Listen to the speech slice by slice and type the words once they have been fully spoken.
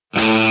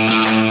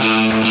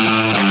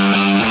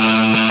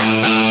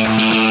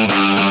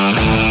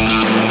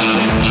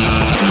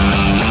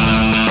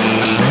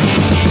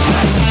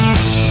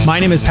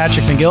My name is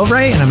Patrick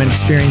McGilvray, and I'm an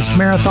experienced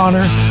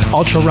marathoner,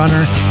 ultra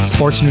runner,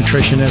 sports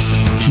nutritionist,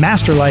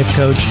 master life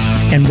coach,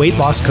 and weight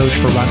loss coach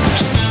for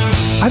runners.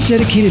 I've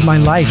dedicated my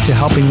life to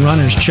helping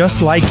runners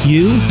just like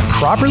you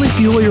properly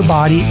fuel your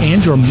body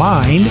and your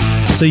mind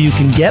so you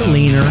can get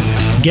leaner,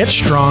 get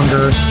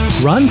stronger,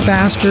 run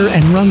faster,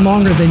 and run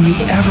longer than you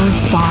ever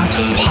thought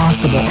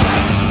possible.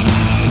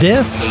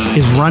 This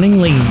is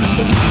Running Lean.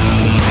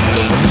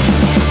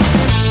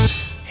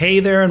 Hey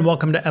there, and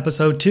welcome to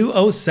episode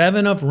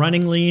 207 of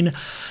Running Lean.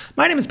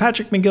 My name is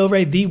Patrick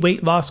McGilvray, the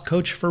weight loss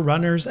coach for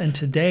runners, and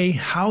today,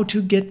 how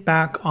to get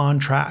back on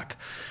track.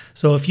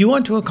 So if you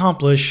want to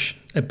accomplish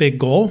a big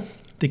goal,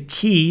 the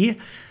key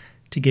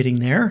to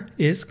getting there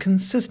is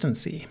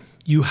consistency.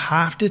 You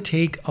have to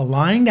take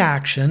aligned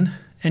action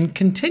and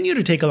continue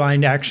to take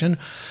aligned action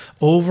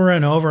over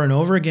and over and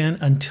over again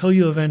until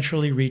you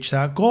eventually reach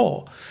that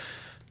goal.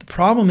 The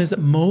problem is that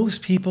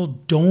most people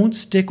don't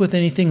stick with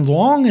anything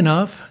long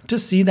enough to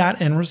see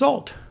that end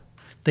result.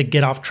 They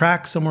get off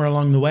track somewhere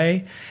along the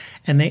way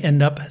and they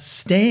end up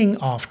staying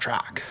off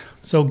track.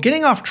 So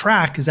getting off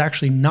track is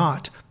actually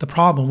not the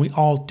problem. We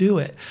all do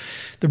it.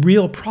 The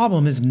real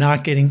problem is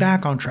not getting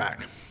back on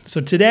track. So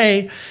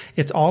today,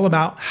 it's all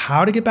about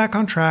how to get back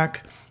on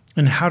track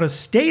and how to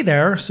stay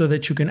there so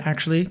that you can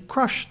actually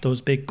crush those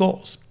big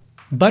goals.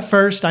 But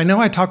first, I know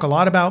I talk a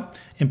lot about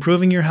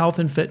improving your health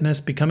and fitness,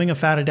 becoming a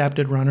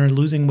fat-adapted runner,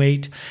 losing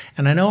weight,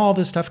 and I know all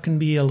this stuff can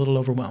be a little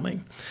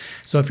overwhelming.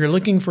 So if you're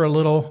looking for a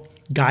little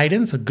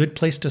guidance, a good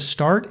place to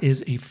start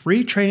is a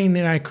free training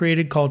that I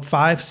created called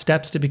 5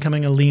 Steps to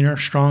Becoming a Leaner,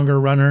 Stronger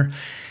Runner.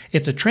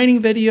 It's a training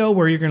video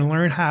where you're going to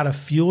learn how to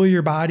fuel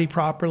your body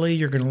properly.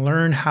 You're going to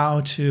learn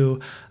how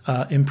to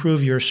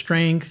improve your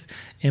strength,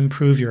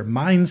 improve your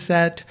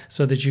mindset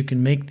so that you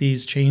can make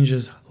these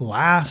changes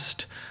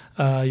last.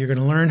 You're going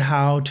to learn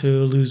how to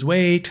lose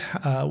weight,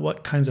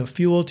 what kinds of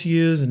fuel to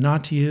use and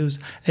not to use.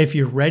 If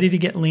you're ready to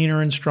get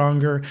leaner and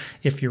stronger,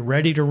 if you're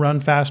ready to run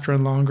faster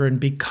and longer and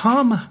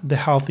become the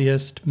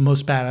healthiest,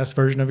 most badass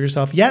version of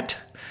yourself yet,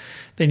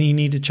 then you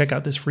need to check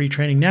out this free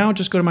training now.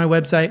 Just go to my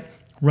website,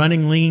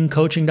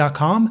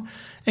 runningleancoaching.com,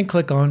 and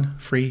click on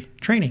free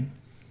training.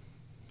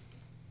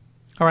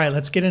 All right,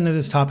 let's get into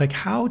this topic,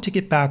 how to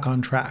get back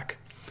on track.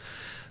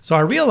 So I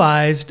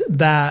realized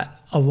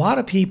that a lot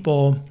of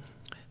people,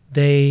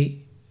 they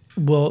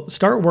will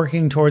start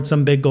working towards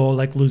some big goal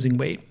like losing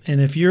weight. And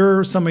if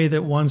you're somebody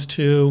that wants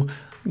to,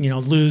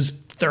 lose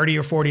 30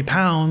 or 40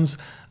 pounds,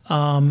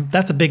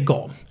 that's a big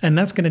goal. And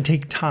that's going to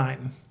take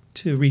time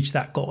to reach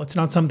that goal. It's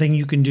not something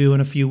you can do in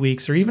a few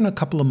weeks or even a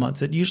couple of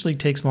months. It usually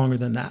takes longer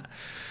than that.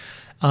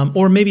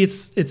 Or maybe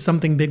it's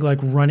something big like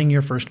running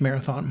your first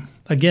marathon.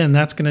 Again,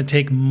 that's going to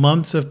take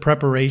months of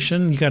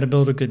preparation. You got to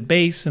build a good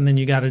base, and then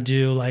you got to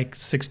do like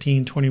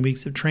 16, 20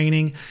 weeks of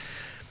training.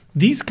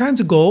 These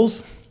kinds of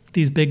goals,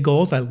 these big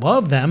goals, I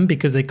love them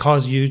because they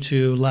cause you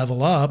to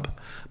level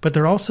up, but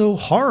they're also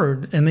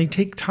hard and they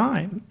take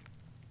time.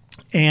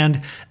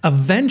 And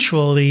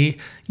eventually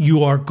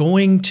you are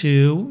going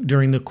to,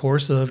 during the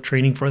course of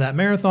training for that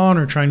marathon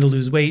or trying to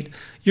lose weight,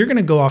 you're going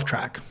to go off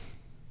track.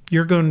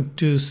 You're going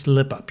to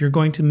slip up. You're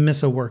going to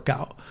miss a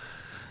workout.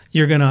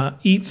 You're going to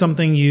eat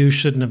something you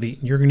shouldn't have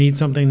eaten. You're going to eat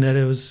something that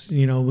it was,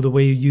 the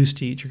way you used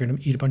to eat. You're going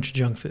to eat a bunch of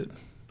junk food.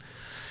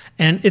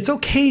 And it's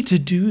okay to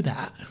do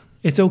that.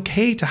 It's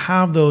okay to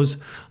have those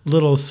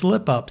little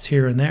slip-ups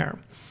here and there.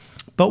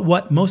 But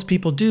what most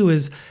people do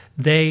is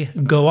they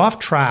go off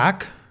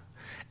track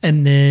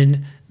and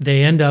then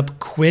they end up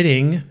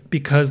quitting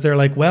because they're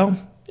like, well,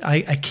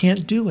 I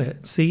can't do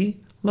it. See,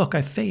 look,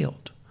 I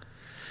failed.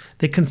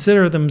 They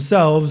consider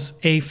themselves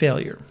a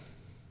failure,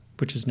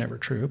 which is never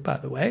true, by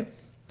the way.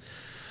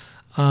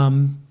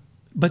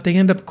 But they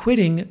end up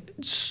quitting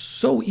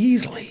so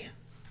easily,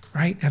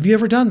 right? Have you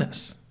ever done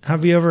this?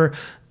 Have you ever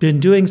been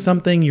doing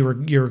something, you're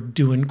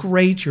doing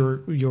great, you're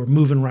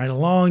moving right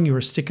along,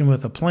 you're sticking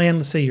with a plan.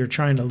 Let's say you're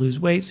trying to lose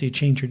weight, so you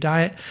change your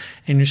diet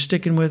and you're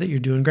sticking with it, you're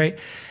doing great.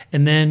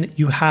 And then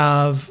you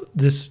have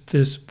this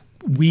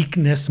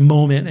weakness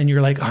moment and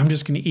you're like, I'm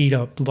just going to eat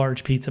a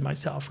large pizza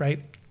myself, right?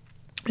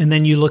 And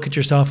then you look at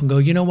yourself and go,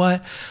 you know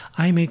what?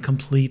 I'm a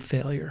complete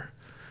failure.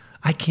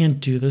 I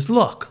can't do this.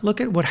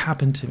 Look at what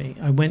happened to me.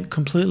 I went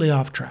completely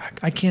off track.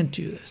 I can't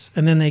do this.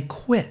 And then they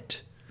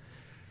quit.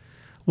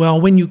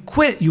 Well, when you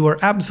quit, you are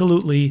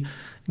absolutely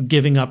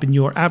giving up and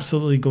you are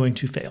absolutely going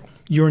to fail.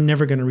 You're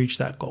never going to reach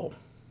that goal.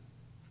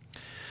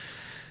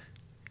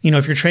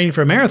 If you're training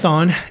for a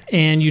marathon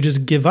and you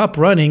just give up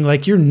running,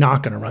 you're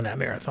not going to run that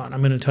marathon. I'm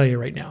going to tell you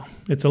right now.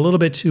 It's a little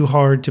bit too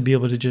hard to be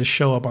able to just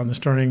show up on the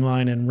starting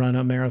line and run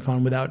a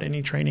marathon without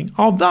any training.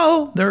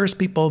 Although there's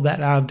people that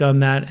have done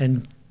that,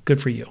 and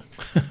good for you.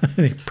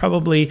 They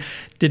probably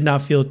did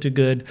not feel too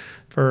good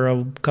for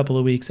a couple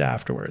of weeks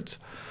afterwards.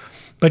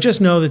 But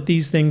just know that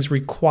these things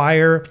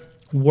require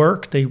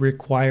work, they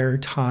require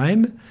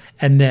time,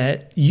 and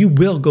that you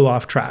will go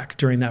off track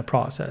during that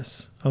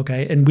process,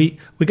 okay? And we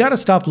got to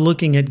stop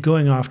looking at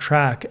going off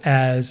track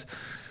as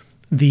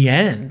the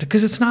end,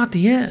 because it's not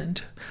the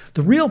end.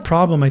 The real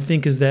problem, I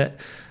think, is that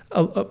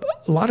a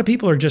lot of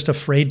people are just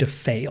afraid to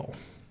fail.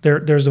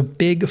 There's a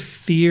big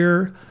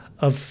fear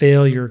of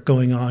failure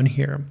going on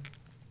here.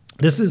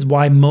 This is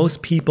why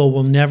most people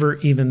will never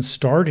even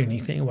start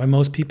anything, why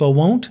most people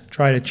won't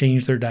try to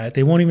change their diet.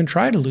 They won't even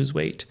try to lose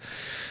weight.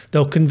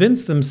 They'll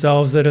convince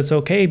themselves that it's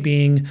okay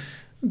being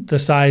the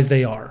size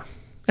they are.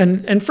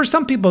 And for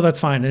some people, that's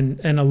fine.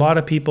 And a lot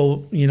of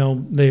people,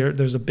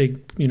 there's a big,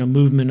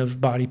 movement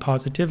of body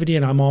positivity,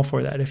 and I'm all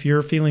for that. If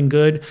you're feeling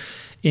good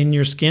in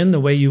your skin the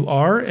way you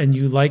are and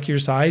you like your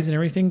size and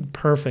everything,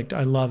 perfect.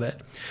 I love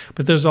it.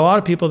 But there's a lot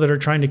of people that are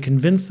trying to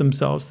convince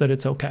themselves that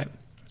it's okay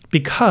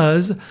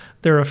because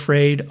they're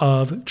afraid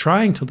of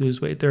trying to lose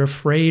weight. They're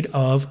afraid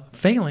of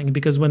failing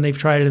because when they've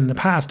tried it in the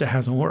past, it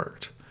hasn't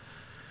worked.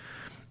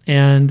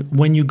 And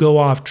when you go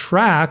off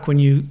track, when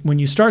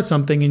you start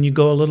something and you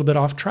go a little bit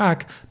off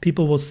track,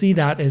 people will see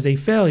that as a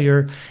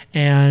failure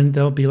and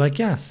they'll be like,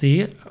 yeah,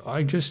 see,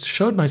 I just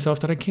showed myself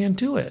that I can't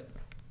do it.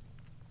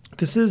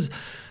 This is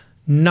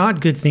not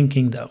good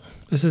thinking, though.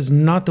 This is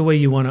not the way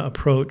you want to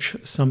approach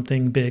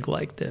something big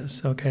like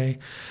this, okay?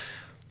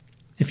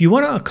 If you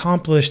want to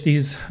accomplish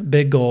these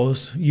big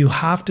goals, you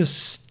have to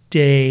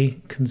stay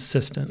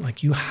consistent.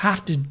 Like you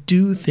have to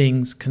do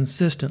things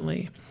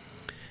consistently.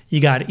 You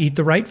got to eat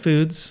the right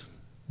foods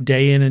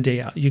day in and day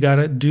out. You got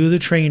to do the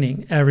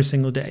training every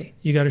single day.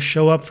 You got to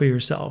show up for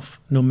yourself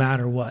no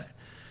matter what.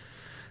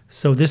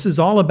 So this is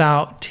all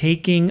about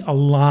taking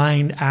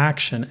aligned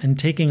action and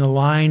taking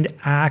aligned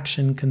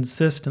action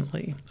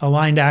consistently.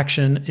 Aligned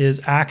action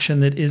is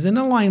action that is in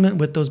alignment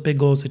with those big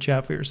goals that you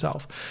have for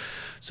yourself.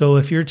 So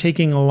if you're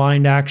taking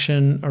aligned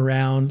action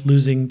around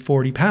losing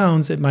 40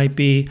 pounds, it might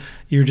be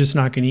you're just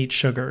not going to eat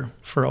sugar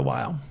for a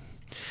while.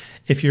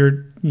 If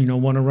you're,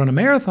 want to run a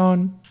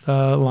marathon,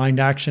 aligned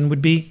action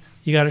would be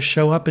you got to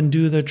show up and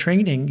do the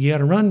training. You got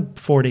to run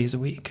 4 days a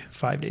week,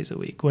 5 days a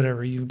week,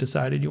 whatever you've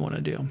decided you want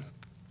to do.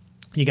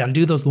 You got to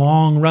do those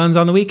long runs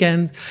on the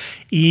weekends,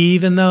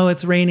 even though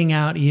it's raining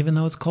out, even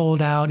though it's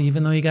cold out,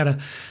 even though you got to,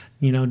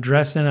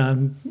 dress in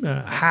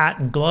a hat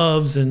and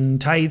gloves and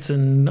tights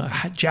and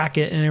a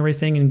jacket and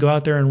everything and go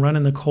out there and run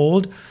in the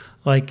cold.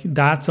 Like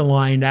that's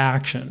aligned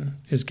action,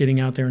 is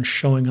getting out there and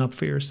showing up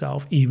for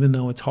yourself, even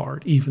though it's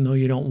hard, even though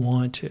you don't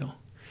want to.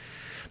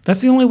 That's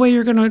the only way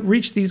you're going to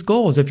reach these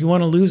goals. If you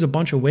want to lose a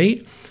bunch of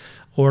weight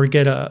or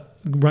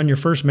run your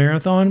first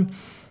marathon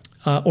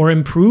or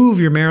improve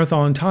your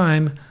marathon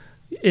time,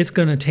 it's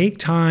going to take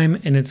time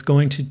and it's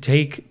going to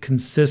take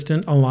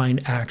consistent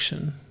aligned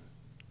action.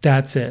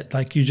 That's it.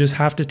 Like you just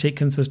have to take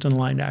consistent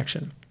aligned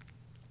action.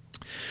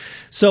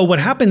 So what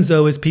happens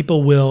though is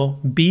people will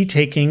be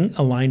taking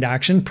aligned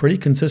action pretty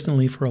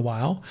consistently for a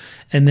while,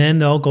 and then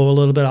they'll go a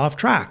little bit off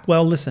track.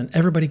 Well, listen,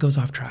 everybody goes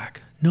off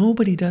track.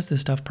 Nobody does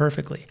this stuff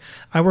perfectly.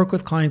 I work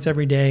with clients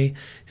every day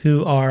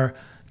who are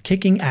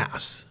kicking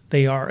ass.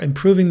 They are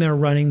improving their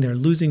running, they're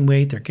losing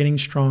weight, they're getting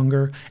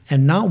stronger,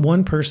 and not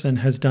one person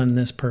has done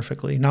this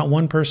perfectly. Not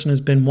one person has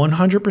been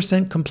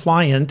 100%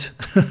 compliant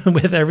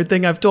with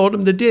everything I've told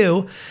them to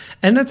do,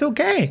 and that's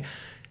okay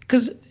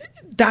because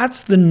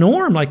that's the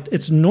norm. Like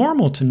it's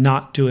normal to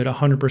not do it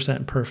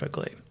 100%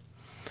 perfectly.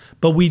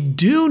 But we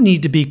do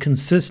need to be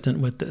consistent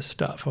with this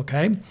stuff,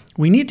 okay?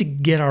 We need to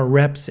get our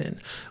reps in.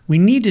 We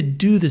need to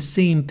do the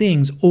same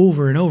things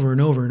over and over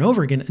and over and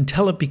over again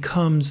until it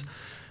becomes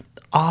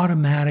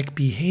automatic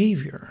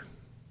behavior.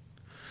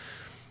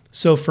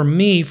 So for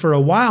me, for a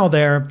while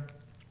there,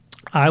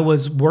 I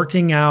was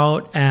working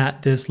out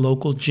at this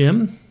local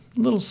gym, a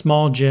little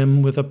small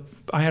gym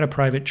I had a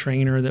private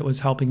trainer that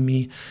was helping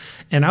me,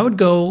 and I would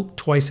go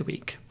twice a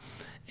week.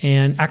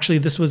 And actually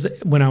this was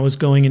when I was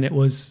going, and I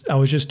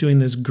was just doing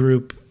these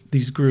group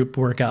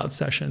workout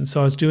sessions.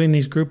 So I was doing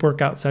these group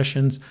workout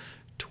sessions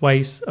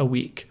twice a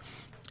week.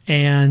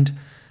 And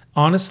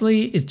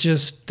honestly,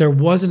 there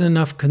wasn't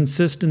enough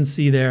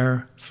consistency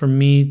there for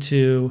me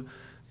to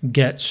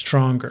get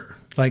stronger.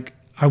 Like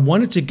I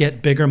wanted to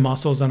get bigger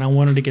muscles and I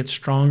wanted to get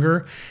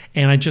stronger,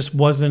 and I just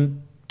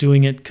wasn't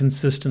doing it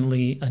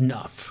consistently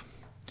enough.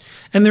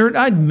 And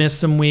I'd miss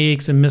some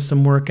weeks and miss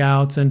some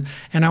workouts,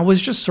 and I was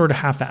just sort of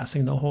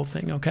half-assing the whole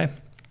thing, okay?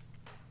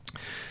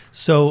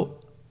 So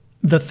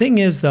the thing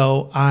is,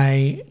 though,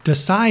 I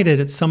decided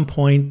at some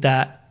point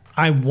that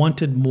I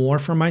wanted more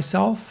for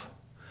myself,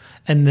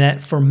 and that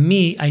for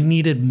me, I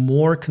needed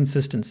more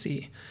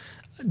consistency.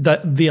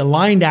 The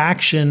aligned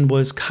action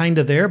was kind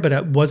of there, but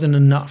it wasn't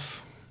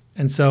enough.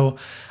 And so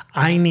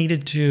I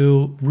needed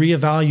to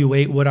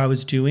reevaluate what I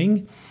was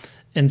doing.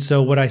 And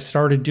so what I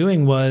started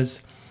doing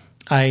was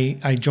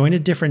I joined a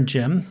different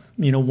gym,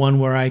 one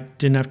where I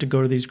didn't have to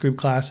go to these group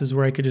classes,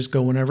 where I could just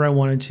go whenever I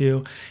wanted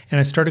to. And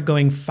I started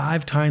going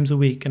 5 times a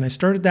week. And I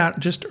started that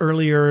just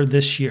earlier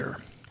this year.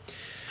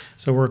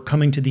 So we're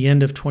coming to the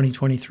end of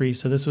 2023.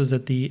 So this was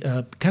at the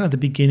kind of the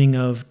beginning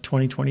of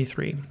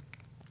 2023.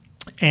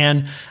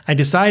 And I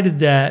decided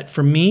that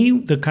for me,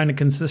 the kind of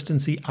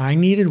consistency I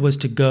needed was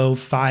to go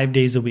 5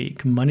 days a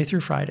week, Monday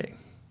through Friday.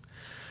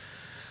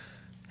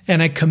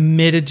 And I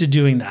committed to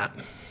doing that.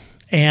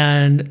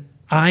 And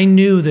I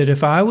knew that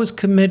if I was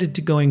committed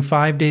to going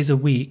 5 days a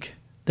week,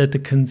 that the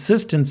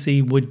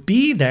consistency would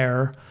be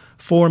there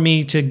for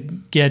me to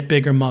get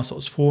bigger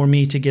muscles, for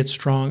me to get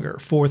stronger,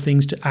 for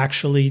things to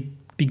actually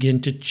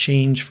begin to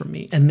change for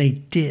me. And they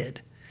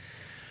did.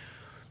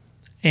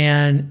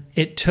 And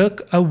it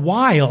took a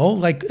while.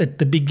 Like at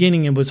the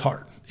beginning, it was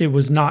hard. It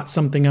was not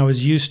something I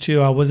was used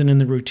to. I wasn't in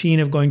the routine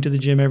of going to the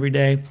gym every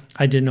day.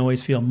 I didn't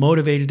always feel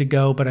motivated to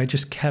go, but I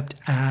just kept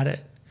at it.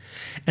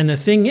 And the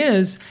thing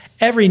is,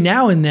 every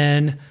now and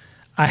then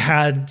I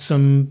had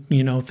some,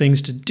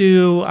 things to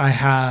do. I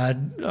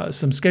had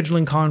some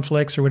scheduling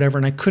conflicts or whatever,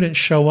 and I couldn't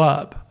show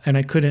up and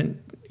I couldn't,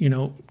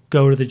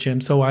 go to the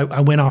gym. So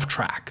I went off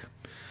track.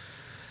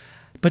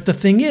 But the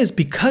thing is,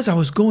 because I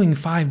was going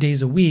 5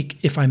 days a week,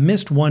 if I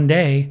missed one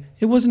day,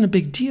 it wasn't a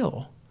big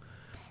deal.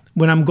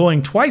 When I'm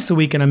going twice a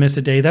week and I miss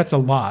a day, that's a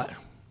lot.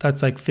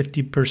 That's like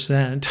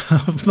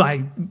 50% of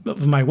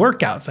my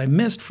workouts I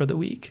missed for the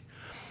week.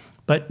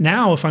 But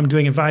now if I'm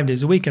doing it 5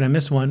 days a week and I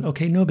miss one,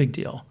 okay, no big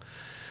deal.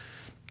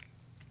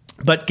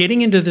 But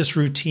getting into this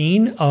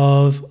routine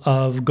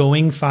of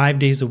going 5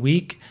 days a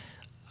week,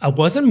 I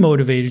wasn't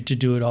motivated to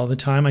do it all the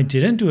time. I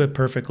didn't do it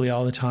perfectly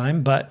all the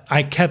time, but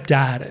I kept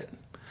at it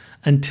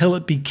until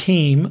it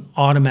became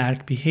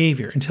automatic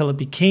behavior, until it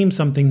became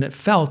something that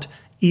felt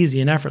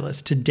easy and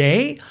effortless.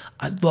 Today,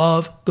 I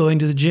love going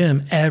to the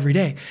gym every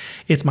day.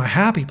 It's my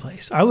happy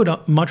place. I would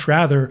much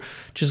rather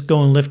just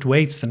go and lift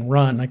weights than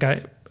run. Like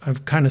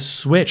I've kind of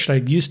switched. I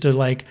used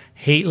to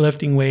hate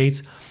lifting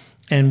weights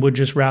and would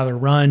just rather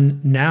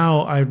run.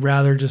 Now I'd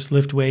rather just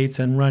lift weights,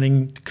 and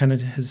running kind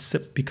of has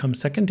become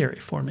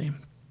secondary for me.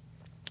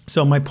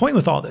 So my point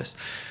with all this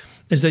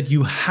is that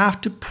you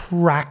have to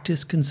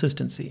practice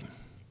consistency.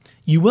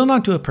 You will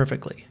not do it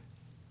perfectly,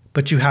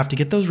 but you have to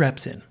get those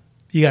reps in.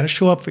 You got to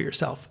show up for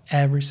yourself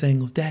every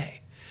single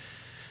day.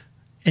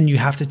 And you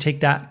have to take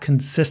that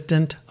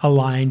consistent,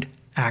 aligned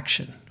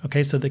action.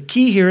 Okay, so the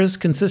key here is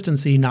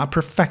consistency, not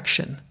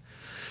perfection.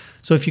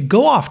 So if you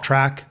go off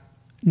track,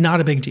 not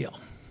a big deal.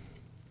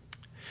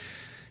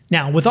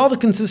 Now, with all the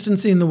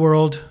consistency in the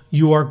world,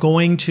 you are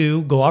going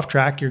to go off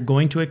track. You're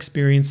going to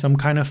experience some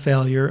kind of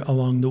failure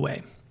along the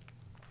way.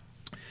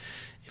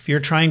 If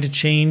you're trying to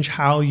change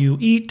how you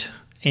eat,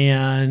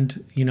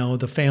 and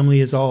the family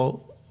is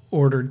all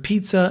ordered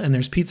pizza and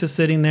there's pizza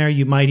sitting there,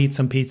 you might eat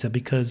some pizza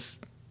because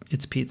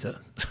it's pizza.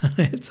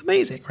 It's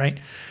amazing, right?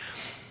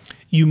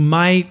 You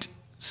might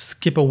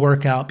skip a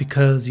workout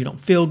because you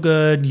don't feel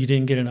good, you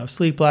didn't get enough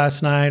sleep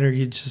last night, or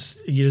you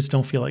just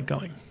don't feel like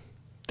going.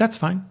 That's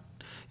fine.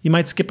 You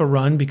might skip a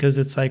run because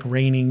it's like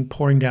raining,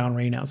 pouring down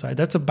rain outside.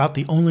 That's about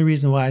the only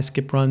reason why I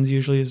skip runs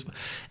usually, is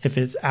if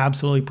it's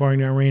absolutely pouring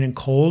down rain and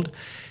cold.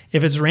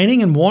 If it's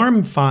raining and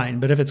warm, fine.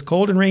 But if it's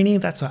cold and rainy,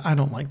 I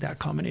don't like that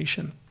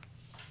combination.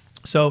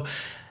 So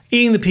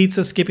eating the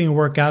pizza, skipping a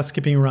workout,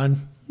 skipping a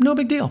run, no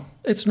big deal.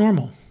 It's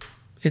normal.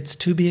 It's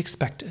to be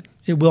expected.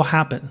 It will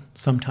happen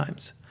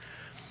sometimes.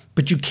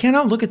 But you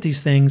cannot look at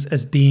these things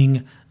as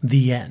being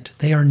the end.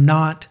 They are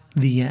not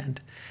the end.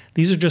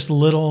 These are just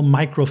little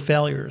micro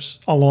failures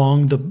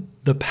along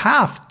the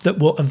path that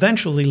will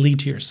eventually lead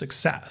to your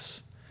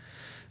success.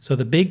 So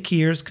the big key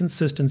here is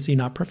consistency,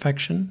 not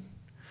perfection.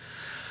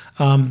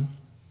 And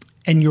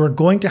you're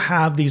going to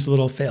have these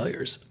little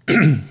failures,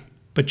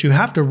 but you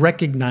have to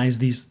recognize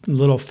these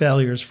little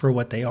failures for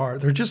what they are.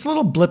 They're just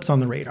little blips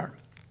on the radar.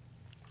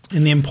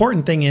 And the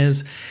important thing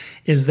is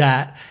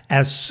that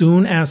as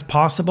soon as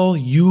possible,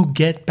 you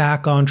get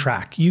back on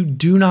track. You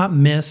do not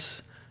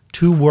miss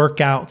 2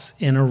 workouts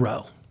in a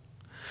row.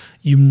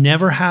 You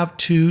never have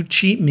 2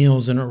 cheat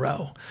meals in a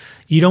row.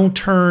 You don't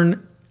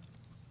turn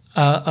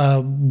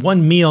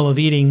one meal of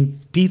eating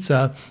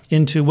pizza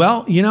into,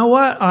 well, you know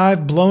what?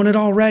 I've blown it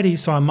already,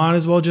 so I might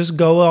as well just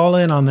go all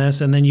in on this.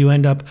 And then you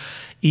end up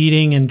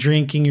eating and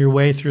drinking your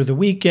way through the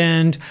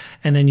weekend.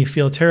 And then you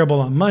feel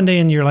terrible on Monday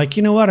and you're like,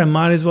 you know what? I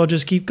might as well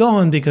just keep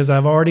going because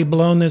I've already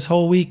blown this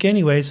whole week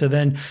anyway. So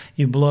then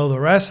you blow the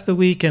rest of the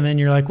week and then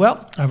you're like,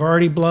 well, I've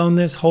already blown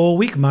this whole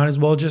week. Might as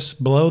well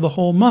just blow the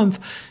whole month.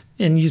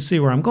 And you see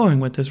where I'm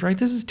going with this, right?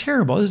 This is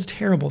terrible. This is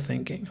terrible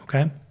thinking,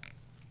 okay?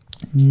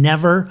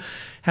 Never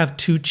have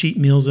 2 cheat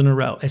meals in a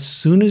row. As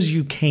soon as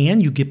you can,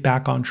 you get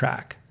back on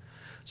track.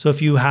 So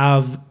if you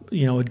have,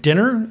 a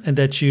dinner and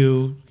that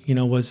you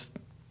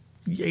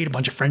ate a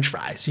bunch of French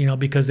fries,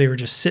 because they were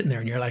just sitting there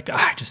and you're like,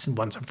 I just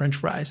want some French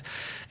fries.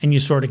 And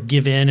you sort of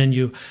give in and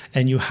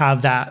you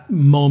have that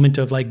moment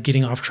of like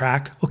getting off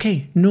track.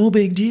 Okay, no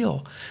big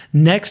deal.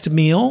 Next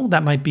meal,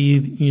 that might be,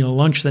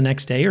 lunch the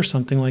next day or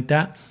something like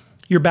that.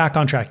 You're back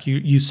on track.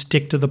 You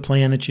stick to the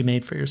plan that you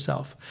made for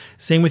yourself.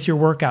 Same with your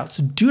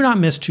workouts. Do not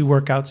miss 2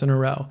 workouts in a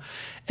row.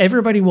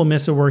 Everybody will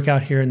miss a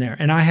workout here and there.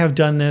 And I have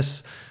done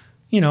this,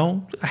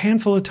 a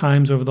handful of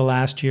times over the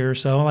last year or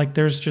so. Like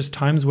there's just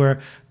times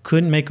where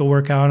couldn't make a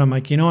workout. I'm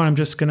like, you know what? I'm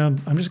just gonna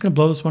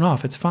blow this one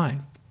off. It's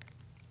fine.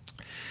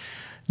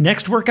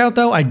 Next workout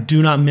though, I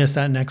do not miss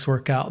that next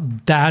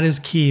workout. That is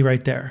key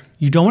right there.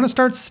 You don't want to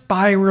start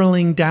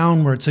spiraling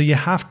downward. So you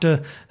have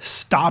to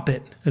stop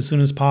it as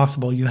soon as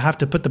possible. You have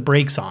to put the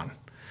brakes on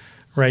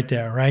right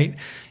there, right?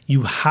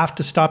 You have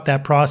to stop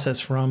that process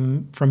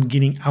from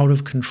getting out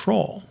of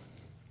control.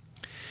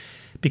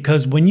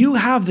 Because when you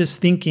have this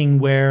thinking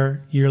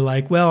where you're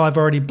like, well, I've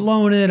already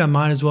blown it, I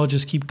might as well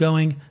just keep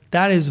going,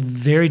 that is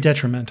very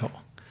detrimental.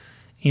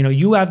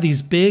 You have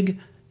these big,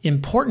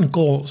 important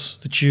goals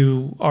that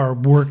you are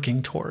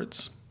working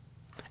towards.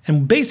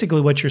 And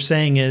basically what you're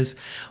saying is,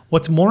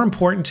 what's more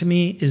important to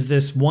me is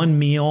this one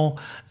meal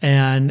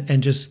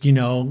and just,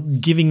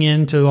 giving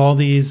in to all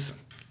these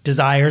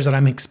desires that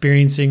I'm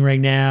experiencing right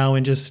now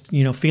and just,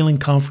 feeling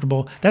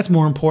comfortable. That's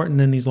more important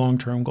than these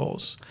long-term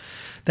goals.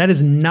 That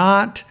is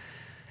not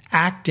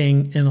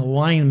acting in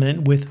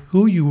alignment with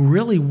who you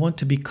really want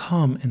to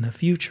become in the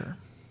future.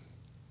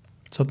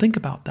 So think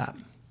about that.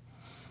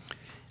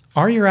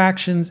 Are your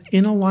actions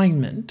in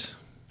alignment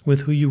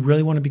with who you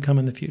really want to become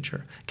in the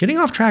future? Getting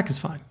off track is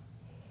fine.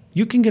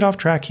 You can get off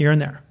track here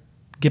and there.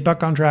 Get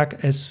back on track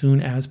as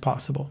soon as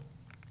possible.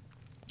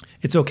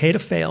 It's okay to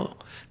fail.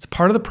 It's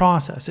part of the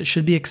process. It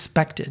should be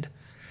expected.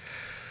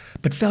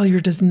 But failure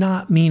does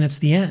not mean it's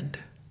the end.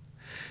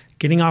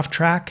 Getting off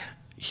track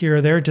here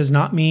or there does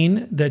not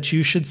mean that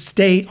you should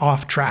stay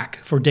off track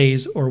for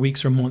days or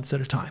weeks or months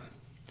at a time.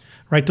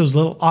 Right? Those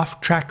little off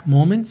track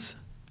moments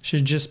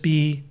should just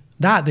be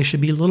that. They should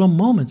be little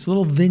moments,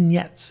 little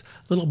vignettes,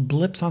 little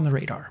blips on the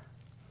radar.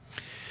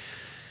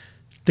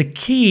 The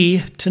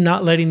key to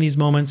not letting these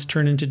moments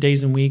turn into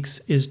days and weeks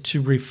is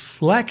to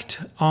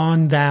reflect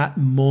on that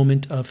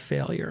moment of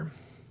failure.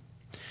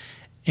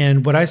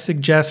 And what I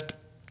suggest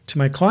to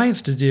my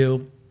clients to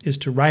do is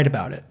to write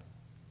about it.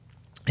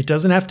 It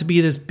doesn't have to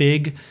be this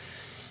big,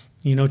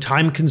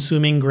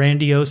 time-consuming,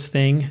 grandiose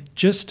thing.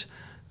 Just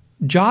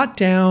jot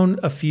down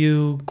a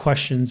few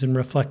questions and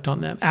reflect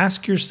on them.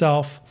 Ask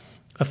yourself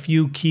a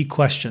few key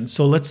questions.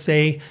 So let's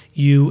say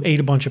you ate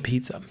a bunch of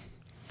pizza.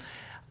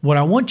 What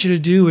I want you to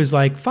do is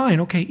fine,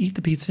 okay, eat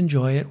the pizza,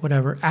 enjoy it,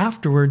 whatever.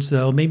 Afterwards,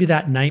 though, maybe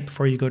that night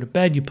before you go to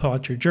bed, you pull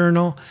out your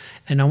journal,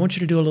 and I want you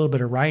to do a little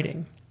bit of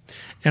writing.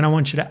 And I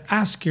want you to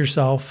ask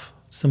yourself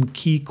some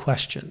key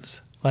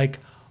questions, like,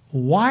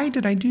 why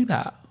did I do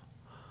that?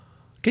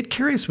 Get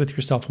curious with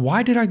yourself.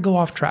 Why did I go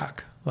off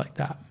track like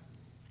that?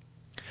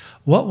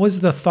 What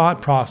was the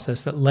thought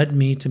process that led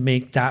me to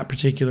make that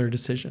particular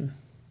decision?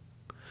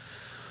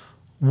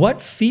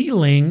 What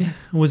feeling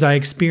was I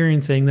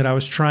experiencing that I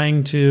was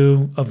trying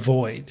to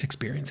avoid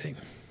experiencing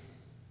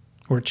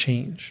or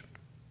change?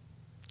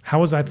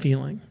 How was I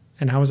feeling?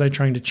 And how was I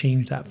trying to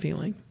change that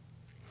feeling?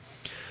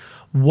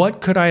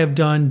 What could I have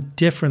done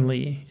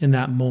differently in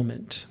that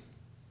moment?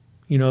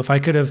 If I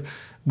could have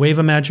waved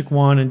a magic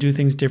wand and do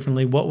things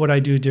differently, what would I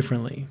do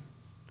differently?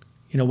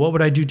 What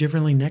would I do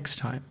differently next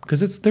time?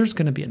 Because there's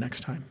going to be a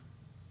next time.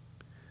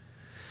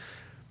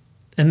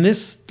 And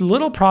this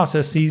little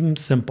process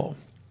seems simple.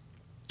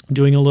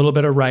 Doing a little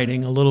bit of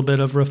writing, a little bit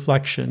of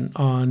reflection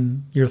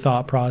on your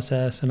thought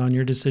process and on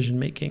your decision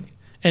making.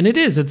 And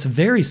it's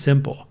very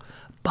simple,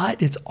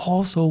 but it's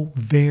also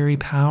very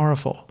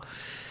powerful.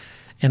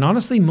 And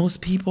honestly,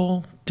 most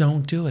people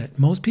don't do it.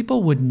 Most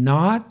people would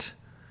not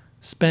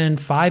spend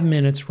 5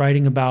 minutes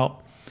writing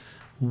about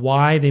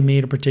why they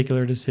made a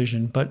particular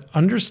decision, but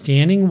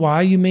understanding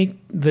why you make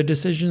the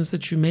decisions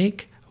that you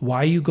make,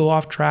 why you go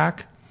off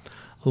track,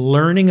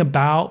 learning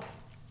about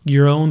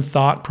your own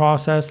thought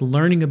process,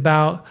 learning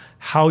about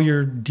how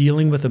you're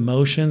dealing with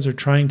emotions or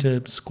trying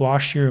to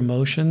squash your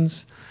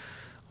emotions,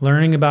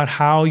 learning about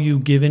how you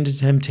give into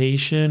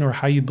temptation or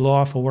how you blow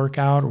off a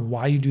workout or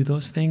why you do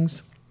those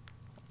things.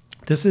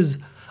 This is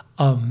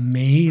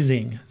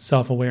amazing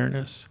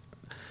self-awareness.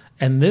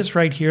 And this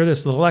right here,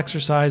 this little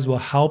exercise will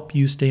help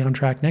you stay on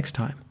track next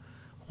time,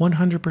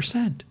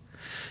 100%.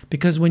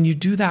 Because when you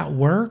do that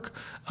work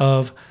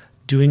of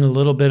doing a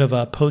little bit of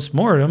a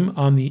post-mortem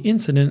on the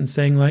incident and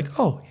saying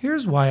oh,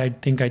 here's why I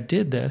think I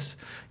did this.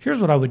 Here's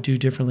what I would do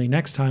differently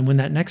next time. When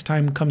that next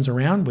time comes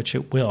around, which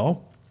it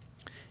will,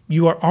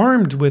 you are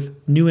armed with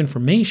new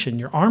information.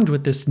 You're armed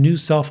with this new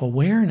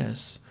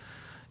self-awareness.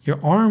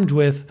 You're armed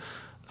with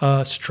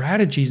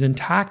strategies and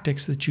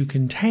tactics that you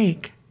can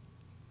take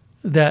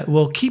that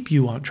will keep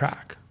you on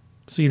track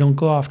so you don't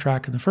go off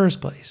track in the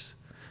first place.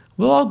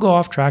 We'll all go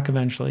off track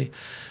eventually,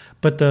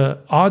 but the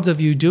odds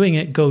of you doing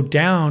it go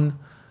down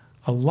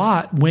a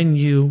lot when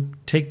you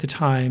take the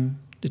time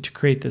to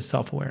create this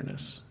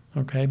self-awareness,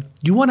 okay?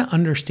 You want to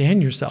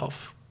understand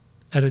yourself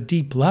at a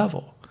deep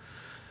level.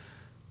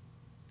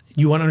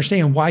 You want to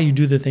understand why you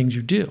do the things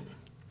you do.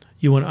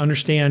 You want to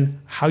understand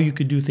how you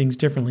could do things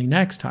differently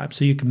next time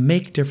so you can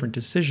make different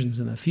decisions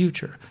in the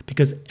future,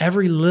 because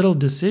every little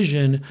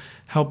decision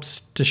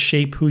helps to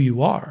shape who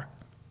you are.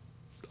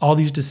 All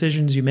these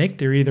decisions you make,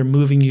 they're either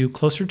moving you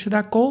closer to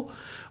that goal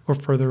or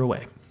further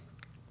away.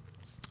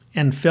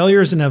 And failure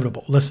is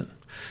inevitable. Listen,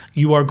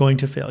 you are going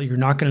to fail. You're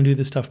not going to do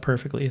this stuff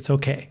perfectly. It's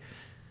okay.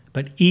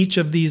 But each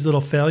of these little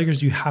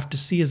failures you have to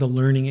see as a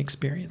learning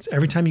experience.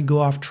 Every time you go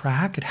off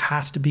track, it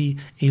has to be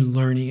a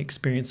learning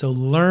experience. So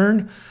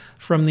learn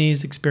from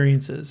these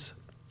experiences.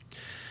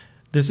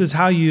 This is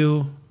how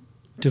you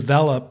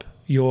develop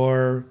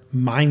your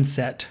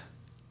mindset.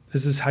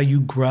 This is how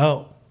you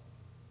grow.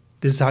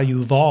 This is how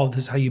you evolve.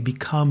 This is how you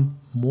become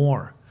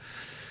more.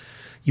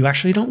 You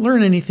actually don't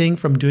learn anything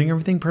from doing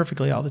everything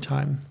perfectly all the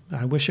time.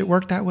 I wish it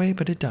worked that way,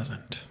 but it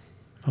doesn't.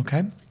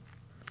 Okay?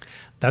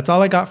 That's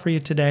all I got for you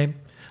today.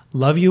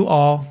 Love you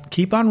all.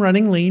 Keep on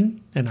running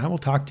lean, and I will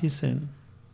talk to you soon.